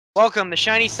Welcome to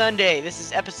Shiny Sunday. This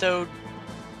is episode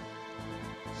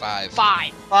Five.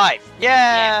 5.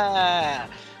 Yeah!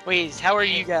 Wait, how are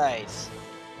you guys?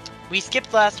 We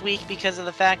skipped last week because of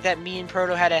the fact that me and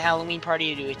Proto had a Halloween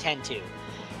party to attend to.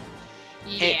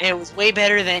 Yeah. It was way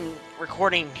better than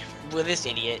recording with this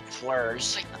idiot,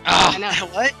 Flurs. I know.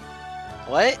 What?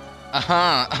 What?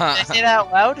 Uh-huh. Did I say that out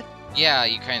loud? Yeah,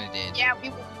 you kind of did. Yeah,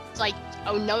 we were like,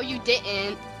 oh no, you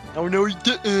didn't. Oh no, you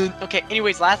didn't. Okay,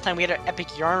 anyways, last time we had an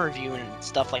epic yarn review and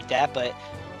stuff like that, but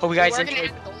hope you guys We're gonna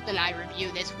enjoyed. have a GoldenEye review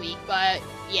this week, but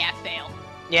yeah, fail.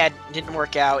 Yeah, it didn't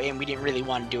work out, and we didn't really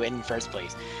want to do it in the first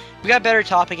place. We got a better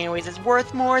topic anyways. It's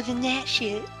worth more than that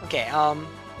shit. Okay,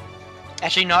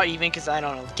 actually not even, because I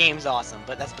don't know, the game's awesome,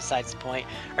 but that's besides the point.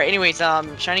 Alright, anyways,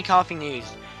 Shiny Coffee news.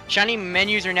 Shiny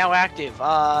menus are now active.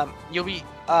 You'll be,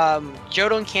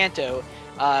 Johto and Kanto.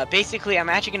 Basically, I'm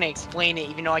actually gonna explain it,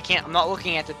 even though I'm not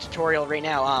looking at the tutorial right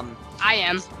now. I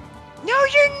am. No,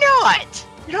 you're not!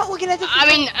 You're not looking at the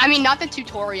tutorial. I mean, not the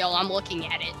tutorial. I'm looking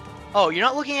at it. Oh, you're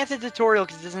not looking at the tutorial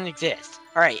because it doesn't exist.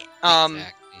 Alright, Exactly.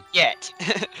 yet.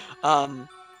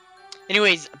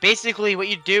 Anyways, basically what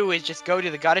you do is just go to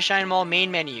the Gotta Shine Mall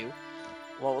main menu.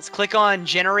 Well, let's click on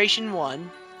Generation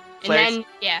 1. And then,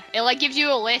 yeah, it like gives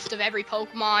you a list of every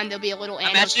Pokemon. There'll be a little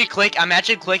I'm actually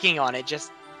clicking on it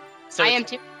just so I am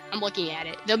too. I'm looking at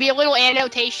it. There'll be a little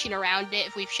annotation around it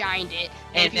if we've shined it.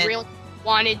 And if you really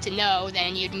wanted to know,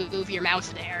 then you'd move your mouse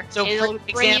there. So, and it'll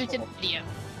for bring you example, to the video.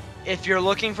 if you're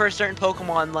looking for a certain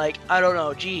Pokemon, like, I don't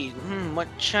know, geez, what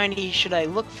shiny should I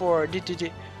look for?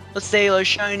 Let's say a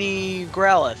shiny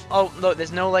Growlithe. Oh, look,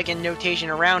 there's no, like, annotation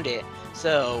around it,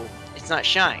 so it's not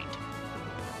shined.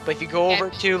 But if you go over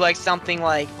to, like, something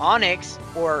like Onix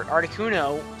or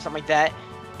Articuno, something like that,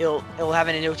 it'll have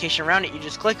an annotation around it. You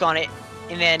just click on it,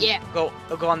 and then it'll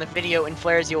go on the video, and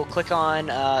Flares, you'll click on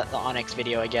the Onix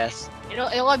video, I guess.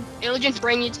 It'll just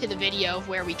bring you to the video of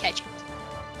where we catch it.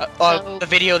 The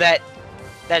video that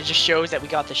just shows that we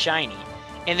got the shiny,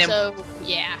 and then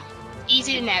yeah,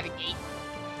 easy to navigate.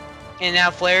 And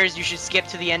now, Flares, you should skip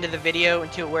to the end of the video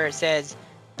until where it says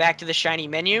back to the shiny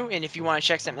menu, and if you want to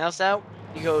check something else out,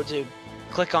 you go to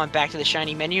click on back to the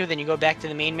shiny menu, then you go back to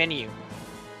the main menu,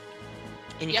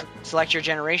 and you select your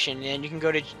generation, and you can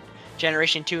go to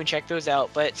Generation 2 and check those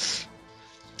out. But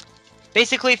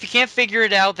basically, if you can't figure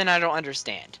it out, then I don't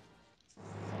understand.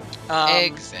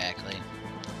 Exactly.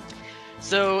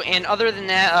 So, and other than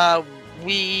that,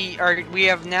 we're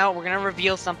gonna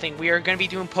reveal something. We are gonna be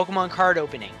doing Pokemon card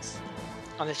openings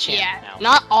on this channel now.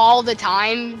 Not all the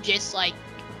time, just like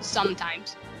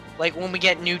sometimes. Like when we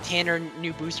get new tin or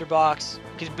new booster box,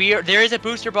 because there is a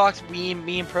booster box me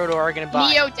and Proto are gonna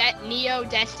buy. Neo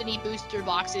Destiny booster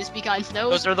boxes, because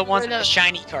those are the ones that the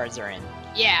shiny cards are in.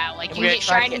 Yeah, like you get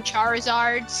shiny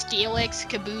Charizard, Steelix,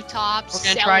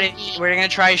 Kabutops, We're gonna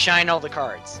try to shine all the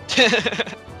cards.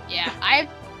 Yeah,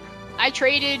 I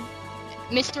traded.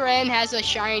 Mr. N has a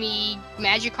shiny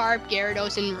Magikarp,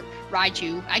 Gyarados, and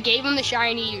Raichu. I gave him the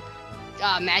shiny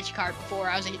Magikarp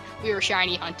before we were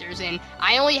shiny hunters, and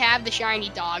I only have the shiny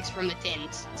dogs from the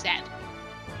tins, sadly.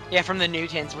 Yeah, from the new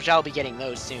tins, which I'll be getting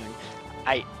those soon.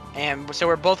 So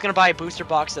we're both gonna buy a booster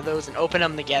box of those and open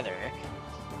them together.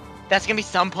 That's gonna be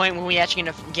some point when we actually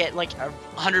gonna get like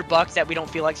 $100 that we don't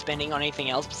feel like spending on anything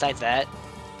else besides that.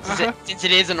 Since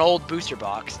it is an old booster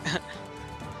box.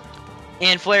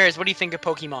 And Flares, what do you think of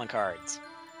Pokemon cards?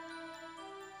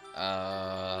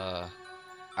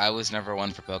 I was never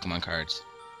one for Pokemon cards.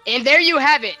 And there you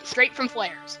have it, straight from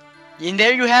Flares. And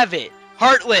there you have it,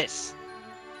 Heartless.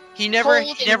 He never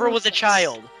was a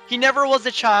child. He never was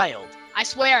a child. I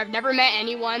swear, I've never met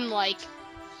anyone like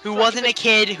who wasn't a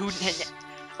kid who.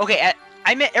 Okay,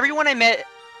 I met everyone I met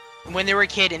when they were a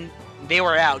kid and they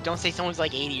were out. Don't say someone's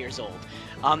like 80 years old.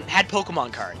 Had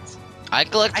Pokemon cards. I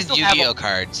collected Yu-Gi-Oh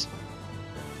cards.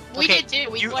 We did too.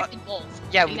 We collected both.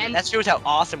 Yeah, that shows how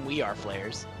awesome we are,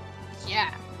 Flares.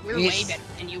 Yeah, we're way better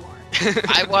than you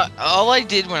are. All I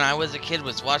did when I was a kid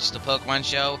was watch the Pokemon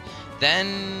show. Then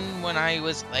when I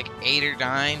was like 8 or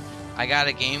 9, I got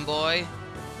a Game Boy,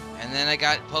 and then I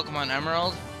got Pokemon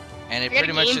Emerald, and it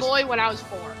pretty much Game Boy when I was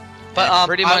 4. But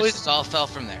pretty much just all fell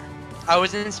from there. I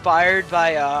was inspired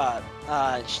by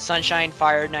Sunshine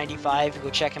Fire 95. Go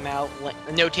check him out.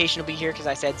 The notation will be here because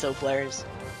I said so, Flares.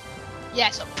 Yeah,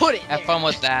 so put it. Have fun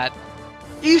with that.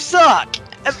 You suck.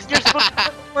 You're supposed to put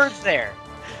the words there.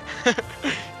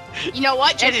 You know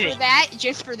what?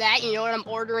 Just for that, you know what I'm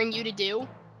ordering you to do?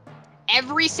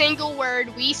 Every single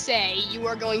word we say, you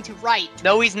are going to write.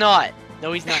 No, he's not.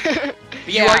 No, he's not. But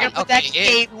you are gonna put that.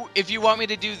 If you want me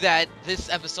to do that, this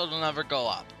episode will never go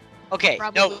up. Okay,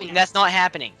 Probably no, not. that's not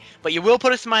happening. But you will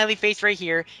put a smiley face right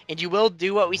here, and you will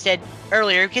do what we said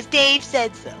earlier, because Dave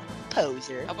said so.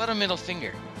 Poser. How about a middle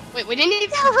finger? Wait, we didn't even.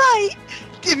 Yeah, right!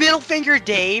 The middle finger,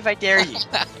 Dave, I dare you.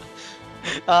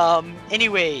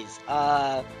 Anyways,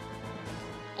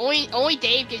 Only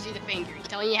Dave gives you the finger. He's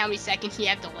telling you how many seconds you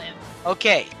have to live.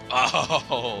 okay.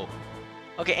 Oh.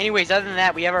 Okay, anyways, other than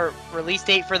that, we have our release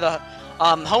date for the,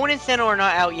 Hoenn and Sinnoh are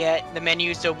not out yet, the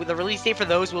menu, so the release date for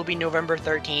those will be November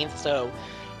 13th, so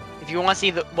if you want to see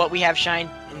what we have shine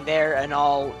in there and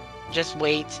all, just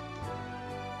wait.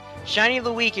 Shiny of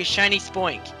the week is Shiny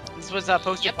Spoink. This was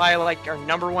posted by, like, our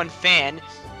 #1 fan.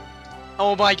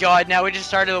 Oh my god, now we just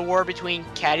started a war between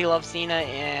Caddy Loves Cena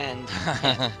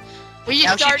and... We now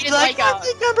just started she's like I'm a.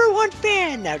 the #1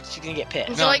 fan! Now she's gonna get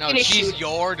pissed. So, No, like, no, in a she's shooter.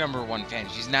 your #1 fan.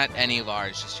 She's not any of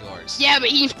ours, just yours. Yeah, but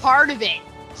he's part of it.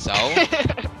 So?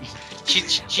 What She,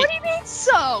 do you mean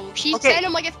so? She Okay. sent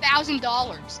him like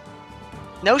 $1,000.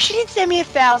 no, she didn't send me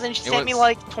 1,000, she It sent me was-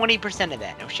 like 20% of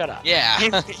that. No, shut up. Yeah.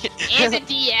 And the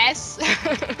DS.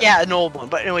 Yeah, an old one.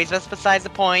 But anyways, that's besides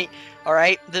the point.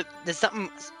 Alright, there's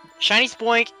something... Shiny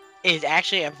Spoink is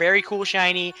actually a very cool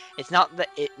shiny. It's not that...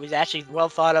 It was actually well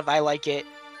thought of. I like it.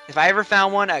 If I ever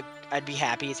found one, I'd be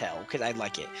happy as hell, because I'd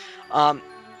like it.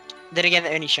 Then again,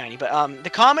 any shiny. But, the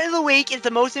comment of the week is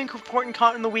the most important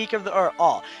comment of the week of the... Or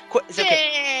all. It's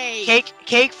okay. Yay!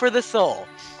 Cake for the soul.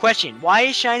 Question: why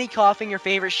is shiny coughing your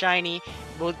favorite shiny?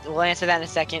 We'll answer that in a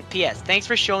second. P.S. Thanks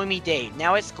for showing me Dave.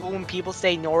 Now at school, when people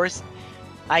say Norris,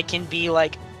 I can be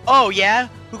like, "Oh yeah,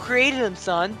 who created him,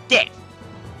 son? Dave."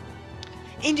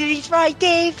 And he's right,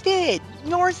 Dave did.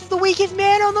 Norris is the weakest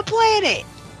man on the planet.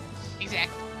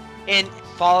 Exactly. And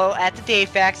follow at the Dave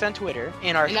Facts on Twitter.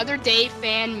 And our Another Dave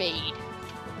fan made.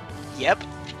 yep.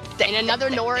 And another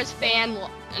Norris fan.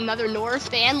 Another Norris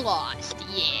fan lost.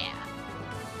 Yeah.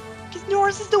 Because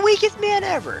Norris is the weakest man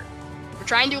ever. We're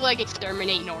trying to like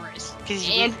exterminate Norris. 'Cause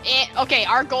And okay,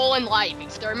 our goal in life: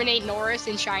 exterminate Norris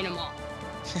and shine them all.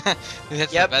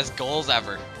 That's Yep. the best goals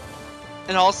ever.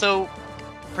 and also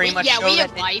pretty much Yeah, show we that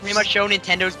have lives. pretty much show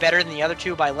Nintendo's better than the other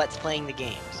two by let's playing the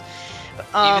games.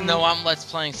 But, Even though I'm Let's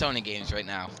Playing Sony games right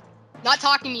now. Not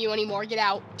talking to you anymore. Get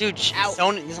out. dude, out.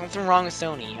 Sony, there's nothing wrong with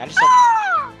Sony.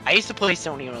 I used to play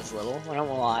Sony when I was little. I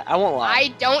won't lie. I won't lie. I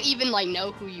don't even like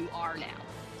know who you are now.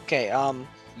 Okay,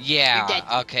 Yeah. You're dead.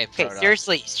 Okay, okay, Proto.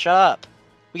 seriously, shut up.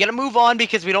 We gotta move on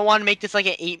because we don't want to make this like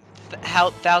an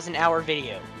 8,000-hour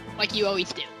video. Like you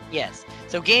always do. Yes.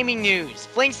 So gaming news.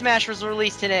 Fling Smash was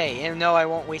released today, and no, I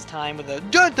won't waste time with a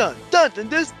dun dun dun dun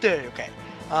this day. Okay.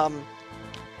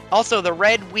 Also, the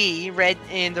red Wii,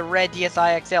 the red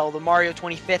DSi XL, the Mario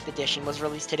 25th edition was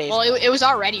released today. Well, it was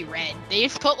already red. They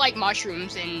just put like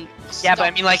mushrooms and. Yeah, but I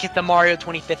stuff. mean, like, it's the Mario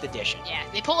 25th edition. Yeah,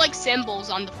 they put like symbols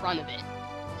on the front of it,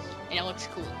 and it looks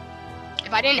cool.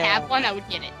 If I didn't have one, I would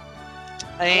get it.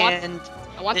 And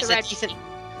I want the there's a red. decent.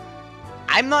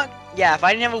 I'm not. Yeah, if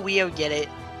I didn't have a Wii, I would get it.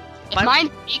 If my- mine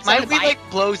peaks My on the Wii bike,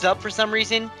 like blows up for some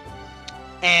reason,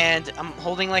 and I'm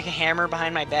holding like a hammer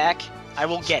behind my back. I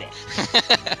will get it.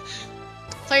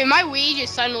 so if my Wii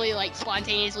just suddenly like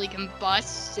spontaneously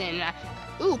combusts and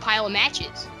ooh, pile of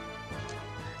matches.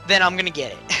 Then I'm gonna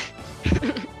get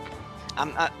it. I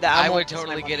won't would waste my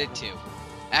totally money. get it too.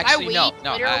 My Actually, Wii,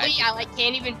 no. literally, I like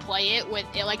can't even play it with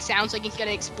it. Like sounds like it's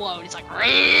gonna explode. It's like.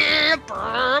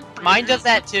 Mine does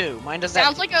that too. Mine does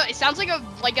Sounds that. like it sounds like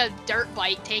a dirt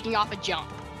bike taking off a jump.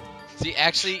 See,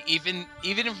 actually, even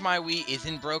if my Wii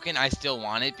isn't broken, I still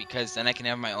want it because then I can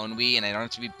have my own Wii and I don't have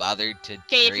to be bothered to.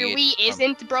 Okay, if carry your it Wii from-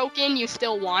 isn't broken, you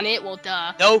still want it. Well,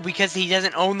 duh. No, because he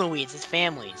doesn't own the Wii. It's his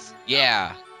family's.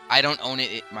 Yeah, I don't own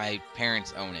it. My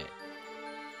parents own it.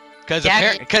 Because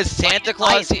Yeah, Santa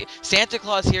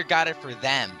Claus here got it for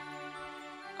them.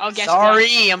 Oh, guess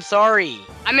Sorry, I'm sorry. what?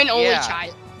 I'm an only Yeah.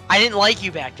 child. I didn't like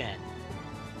you back then.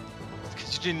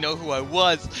 Because you didn't know who I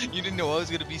was. You didn't know I was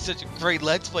gonna be such a great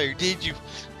Let's Player, did you?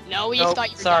 No, we Nope,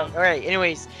 thought you were sorry. dumb. All right.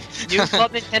 Anyways, new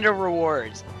Club Nintendo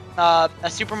rewards. A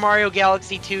Super Mario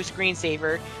Galaxy 2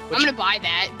 screensaver. Which, I'm gonna buy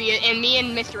that, and me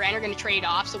and Mr. N are gonna trade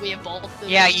off, so we have both. Of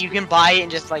yeah, those. you can buy it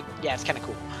and just like, yeah, it's kind of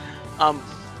cool.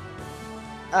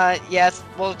 Yes.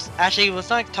 Well, actually, let's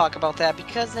not talk about that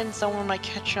because then someone might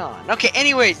catch on. Okay.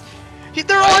 Anyways,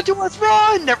 they're on What? to us.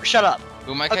 Run! Never. Shut up.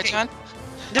 Who am I catching on?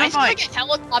 I Never saw mind. like a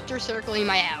helicopter circling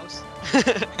my house.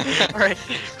 Alright,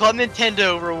 Club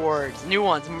Nintendo rewards, new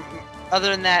ones. Other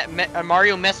than that, a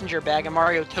Mario Messenger bag, a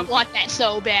Mario I Token. want that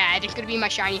so bad. It's gonna be my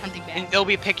shiny hunting And bag. there'll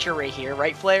be a picture right here,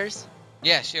 right, Flares?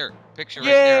 Yeah, sure. Picture right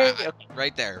Yay! there.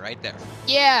 Right there. Right there.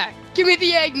 Yeah, give me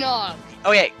the eggnog.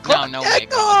 Okay, no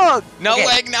eggnog! No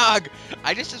Okay. eggnog!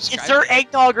 I just subscribed. Insert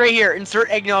eggnog right here.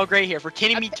 Insert eggnog right here for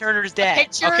Timmy A Turner's A dad.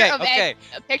 picture Okay, of okay.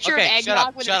 a picture Okay, of shut eggnog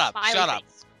up, with shut a up, smiley shut up.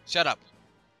 face. Shut up.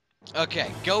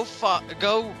 Okay, go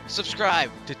subscribe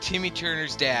to Timmy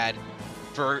Turner's dad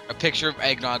for a picture of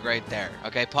eggnog right there.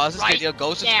 Okay, pause this Right video,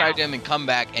 go subscribe now. to him, and come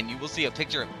back, and you will see a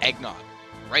picture of eggnog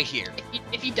right here.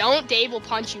 If you don't, Dave will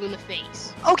punch you in the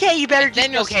face. Okay, you better And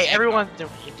then you'll okay, see everyone do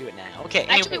it now. Okay,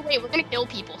 Actually, anyway. wait, we're gonna kill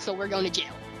people, so we're going to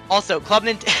jail. Also, Club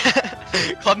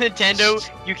Nintendo,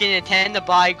 you can intend to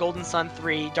buy Golden Sun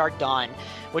 3 Dark Dawn,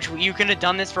 which you could have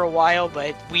done this for a while,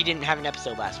 but we didn't have an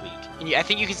episode last week. And I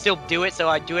think you can still do it, so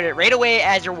I'd do it right away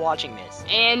as you're watching this.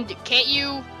 And can't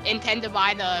you intend to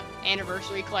buy the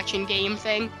anniversary collection game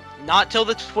thing? Not till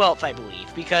the 12th, I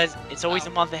believe, because it's always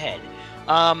Oh. a month ahead.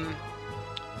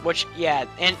 Which, yeah,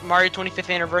 and Mario 25th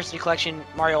Anniversary Collection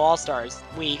Mario All-Stars.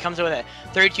 Comes with a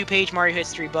 32-page Mario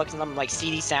history book and some, like,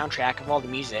 CD soundtrack of all the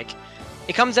music.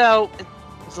 It comes out,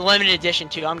 it's a limited edition,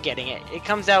 too, I'm getting it. It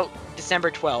comes out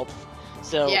December 12th,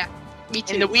 so... Yeah, me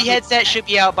too. And the Wii headset should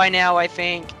be out by now, I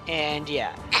think, and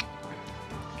yeah.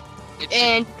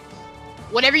 And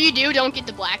whatever you do, don't get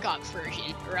the Black Ops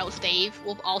version, or else Dave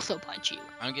will also punch you.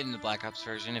 I'm getting the Black Ops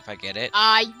version if I get it.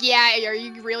 Yeah, are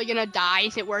you really gonna die?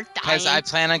 Is it worth dying? Because I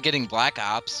plan on getting Black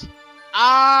Ops.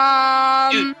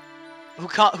 Dude.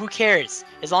 Who cares?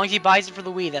 As long as he buys it for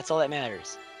the Wii, that's all that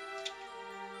matters.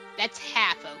 That's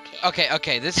half okay.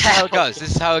 Okay, this is how it goes.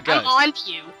 This is how it goes. I'm on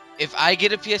to you. If I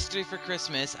get a PS3 for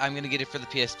Christmas, I'm gonna get it for the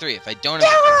PS3. If I don't, Yeah,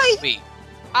 have right. it for the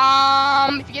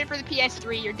Wii. If you get it for the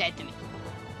PS3, you're dead to me.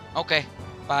 Okay,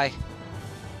 bye.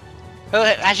 Oh,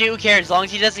 actually, who cares? As long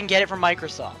as he doesn't get it from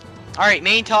Microsoft. Alright,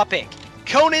 main topic.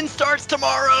 Conan starts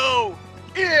tomorrow!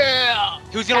 Yeah!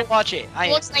 Who's gonna watch it? He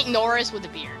looks like Norris with a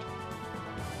beard.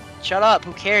 Shut up,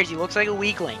 who cares? He looks like a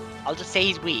weakling. I'll just say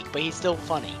he's weak, but he's still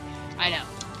funny. I know.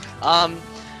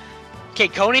 Okay,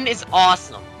 Conan is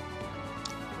awesome.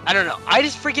 I don't know. I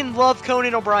just freaking love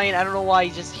Conan O'Brien. I don't know why.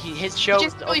 His show. It's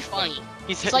just really funny.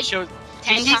 His like show.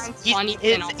 10 times funny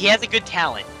than all. He has a good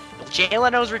talent. Jay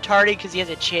Leno's retarded because he has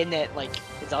a chin that like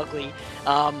is ugly.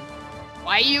 Why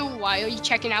are you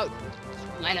checking out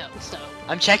Leno? So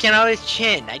I'm checking out his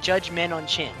chin. I judge men on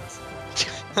chins.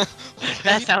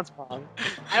 That sounds wrong.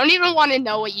 I don't even want to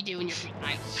know what you do in your free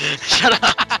time. Shut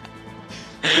up.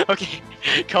 Okay,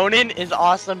 Conan is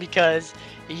awesome because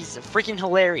he's freaking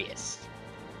hilarious.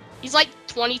 He's like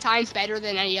 20 times better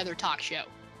than any other talk show.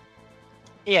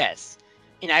 Yes,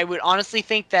 and I would honestly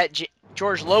think that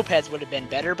George Lopez would have been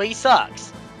better, but he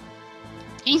sucks.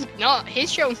 His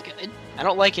show's good. I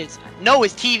don't like his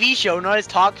TV show, not his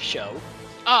talk show.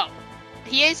 Oh,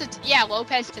 he is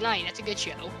Lopez Tonight. That's a good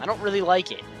show. I don't really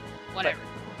like it. Whatever.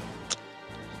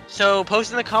 So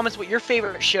post in the comments what your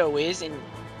favorite show is and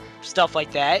stuff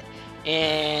like that,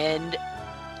 and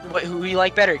who you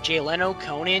like better, Jay Leno,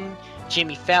 Conan,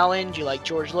 Jimmy Fallon. Do you like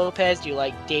George Lopez? Do you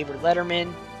like David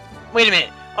Letterman? Wait a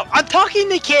minute. Oh, I'm talking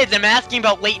to kids. I'm asking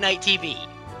about late night TV.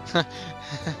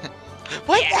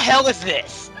 What the hell is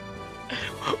this?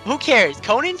 Who cares?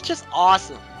 Conan's just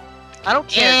awesome. I don't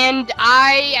care. And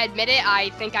I admit it,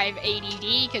 I think I have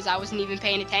ADD because I wasn't even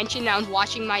paying attention. I was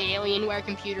watching my Alienware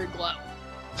computer glow.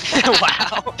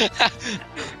 Wow.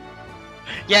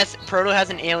 Yes, Proto has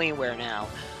an Alienware now,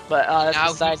 but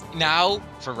that's besides. Now,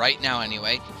 for right now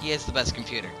anyway, he has the best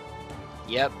computer.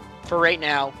 Yep, for right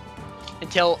now,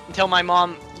 until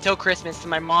Christmas,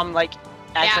 my mom like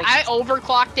acts Yeah, like I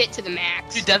overclocked it to the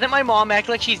max. Dude, doesn't my mom act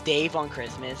like she's Dave on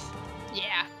Christmas?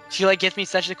 Yeah. She like gets me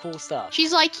such the cool stuff.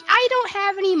 She's like, I don't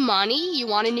have any money. You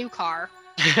want a new car?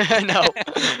 No.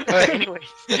 But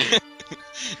anyways.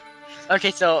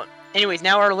 Okay, so anyways,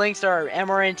 now our links are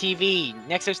MRN TV,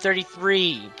 Nexus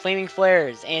 33, Flaming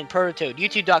Flares, and Prototoad.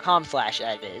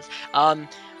 YouTube.com/that is.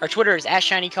 Our Twitter is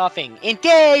 @ShinyCoughing, and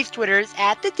Dave's Twitter is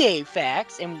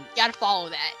 @TheDaveFacts, and Gotta follow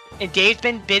that. Dave's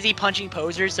been busy punching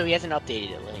posers, so he hasn't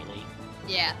updated it lately.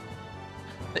 Yeah.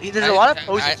 There's a lot of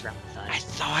posers around this I time.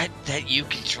 thought that you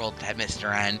controlled that,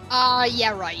 Mr. N.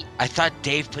 Yeah, right. I thought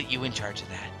Dave put you in charge of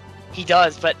that. He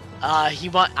does, but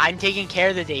I'm taking care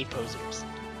of the Dave posers.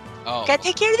 Oh. Gotta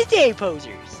take care of the Dave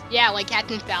posers. Yeah, like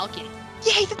Captain Falcon.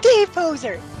 Yeah, he's a Dave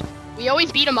poser. We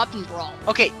always beat him up in Brawl.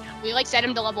 Okay, We like set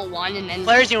him to level 1 and then...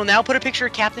 players, you will now put a picture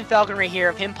of Captain Falcon right here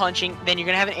of him punching. Then you're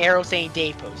gonna have an arrow saying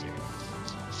Dave poser.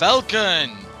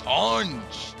 Falcon!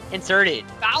 Punch! Inserted.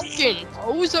 Falcon!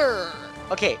 Poser!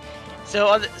 Okay,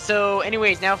 so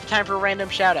anyways, now time for random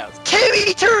shoutouts.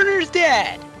 Timmy Turner's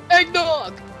dad.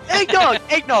 Eggnog! Eggnog,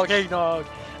 eggnog, eggnog.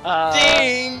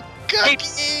 Ding!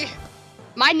 Cookie!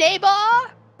 My neighbor!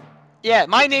 Yeah,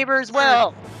 my neighbor as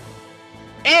well.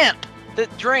 Amp. The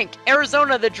drink.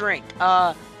 Arizona, the drink.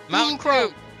 Mountain Crow.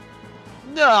 Dew.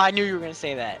 No, I knew you were gonna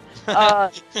say that.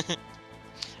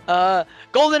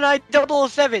 GoldenEye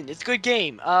 007. It's a good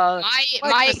game. My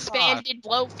Microsoft. expanded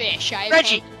blowfish. I have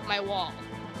Reggie. hanging on my wall.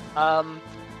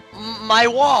 My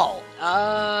wall.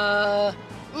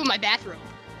 Ooh, my bathrobe.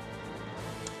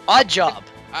 Odd Job.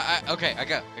 Okay, I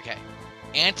go. Okay.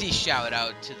 Anti-shout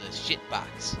out to the shit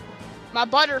box. My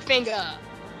butterfinger.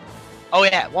 Oh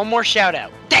yeah, one more shout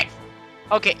out. Dang.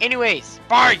 Okay. Anyways,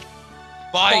 bye.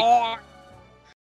 Bye. Bye.